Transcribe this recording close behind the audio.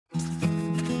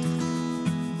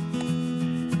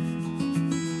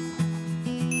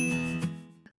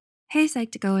Hey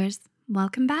Psych2Goers,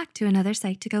 welcome back to another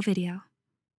Psych2Go video.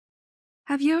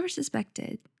 Have you ever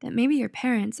suspected that maybe your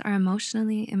parents are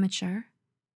emotionally immature?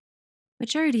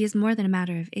 Maturity is more than a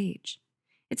matter of age.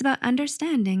 It's about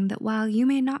understanding that while you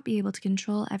may not be able to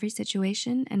control every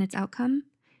situation and its outcome,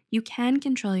 you can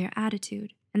control your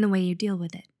attitude and the way you deal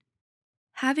with it.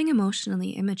 Having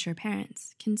emotionally immature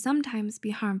parents can sometimes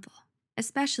be harmful,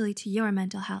 especially to your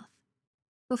mental health.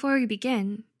 Before we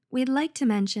begin, we'd like to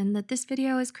mention that this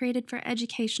video is created for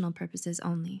educational purposes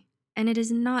only, and it is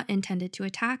not intended to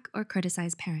attack or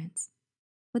criticize parents.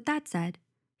 With that said,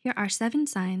 here are 7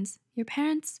 signs your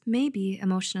parents may be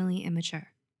emotionally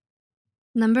immature.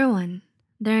 Number 1,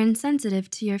 they're insensitive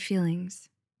to your feelings.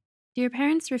 Do your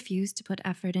parents refuse to put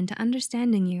effort into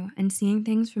understanding you and seeing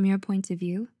things from your point of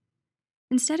view?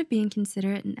 Instead of being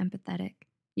considerate and empathetic,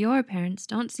 your parents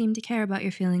don't seem to care about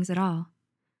your feelings at all.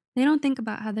 They don't think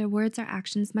about how their words or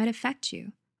actions might affect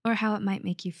you or how it might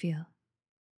make you feel.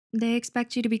 They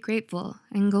expect you to be grateful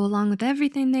and go along with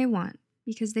everything they want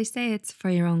because they say it's for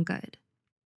your own good.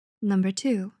 Number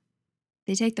 2,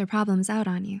 they take their problems out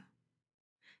on you.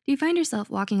 Do you find yourself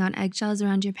walking on eggshells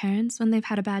around your parents when they've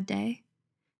had a bad day?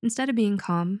 Instead of being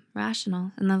calm,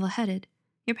 rational, and level-headed,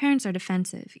 your parents are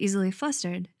defensive, easily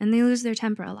flustered, and they lose their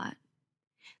temper a lot.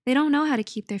 They don't know how to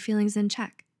keep their feelings in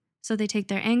check, so they take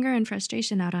their anger and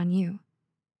frustration out on you.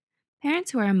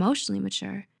 Parents who are emotionally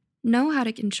mature know how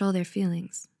to control their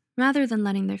feelings, rather than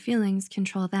letting their feelings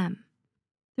control them.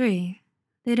 3,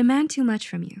 they demand too much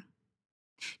from you.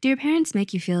 Do your parents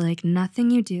make you feel like nothing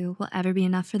you do will ever be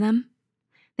enough for them?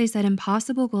 They set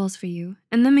impossible goals for you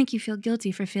and then make you feel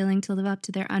guilty for failing to live up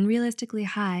to their unrealistically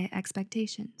high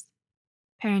expectations.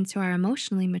 Parents who are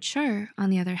emotionally mature,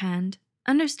 on the other hand,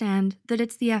 understand that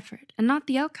it's the effort and not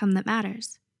the outcome that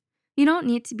matters. You don't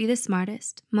need to be the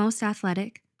smartest, most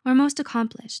athletic, or most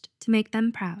accomplished to make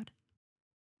them proud.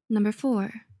 Number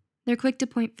 4, they're quick to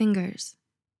point fingers.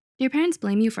 Do your parents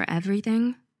blame you for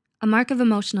everything? A mark of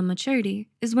emotional maturity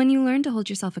is when you learn to hold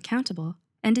yourself accountable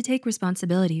and to take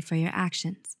responsibility for your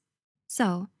actions.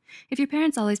 So, if your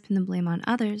parents always pin the blame on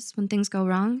others when things go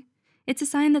wrong, it's a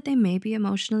sign that they may be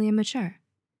emotionally immature.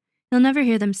 You'll never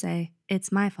hear them say,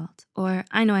 "It's my fault," or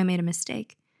 "I know I made a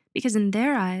mistake," because in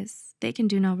their eyes, they can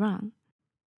do no wrong.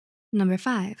 Number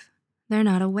 5, they're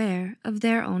not aware of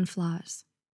their own flaws.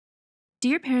 Do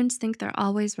your parents think they're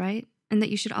always right and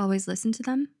that you should always listen to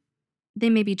them?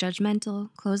 They may be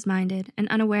judgmental, closed-minded, and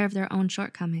unaware of their own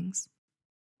shortcomings.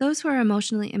 Those who are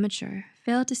emotionally immature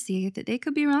fail to see that they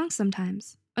could be wrong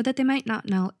sometimes, or that they might not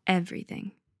know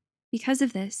everything. Because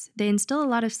of this, they instill a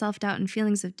lot of self-doubt and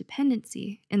feelings of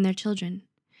dependency in their children,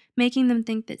 making them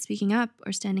think that speaking up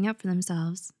or standing up for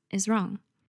themselves is wrong.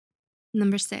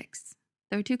 Number 6,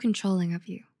 they're too controlling of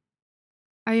you.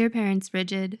 Are your parents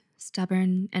rigid,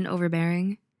 stubborn, and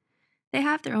overbearing? They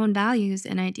have their own values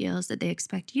and ideals that they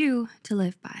expect you to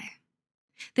live by.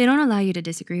 They don't allow you to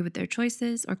disagree with their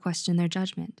choices or question their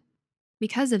judgment.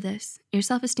 Because of this, your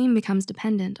self-esteem becomes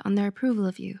dependent on their approval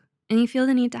of you, and you feel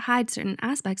the need to hide certain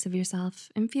aspects of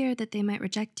yourself in fear that they might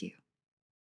reject you.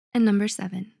 And number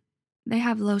 7, they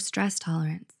have low stress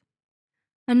tolerance.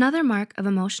 Another mark of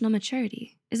emotional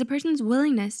maturity is a person's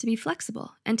willingness to be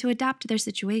flexible and to adapt to their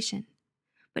situation.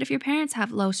 But if your parents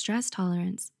have low stress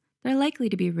tolerance, they're likely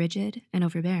to be rigid and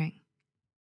overbearing.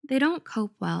 They don't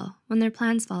cope well when their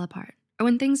plans fall apart or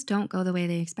when things don't go the way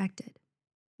they expected.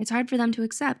 It's hard for them to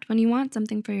accept when you want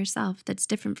something for yourself that's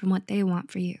different from what they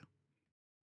want for you.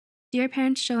 Do your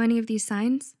parents show any of these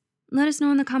signs? Let us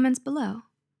know in the comments below.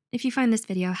 If you find this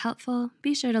video helpful,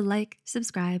 be sure to like,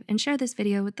 subscribe, and share this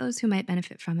video with those who might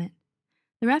benefit from it.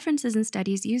 The references and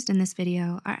studies used in this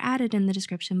video are added in the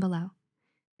description below.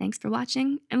 Thanks for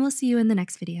watching, and we'll see you in the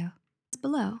next video. It's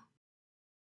below.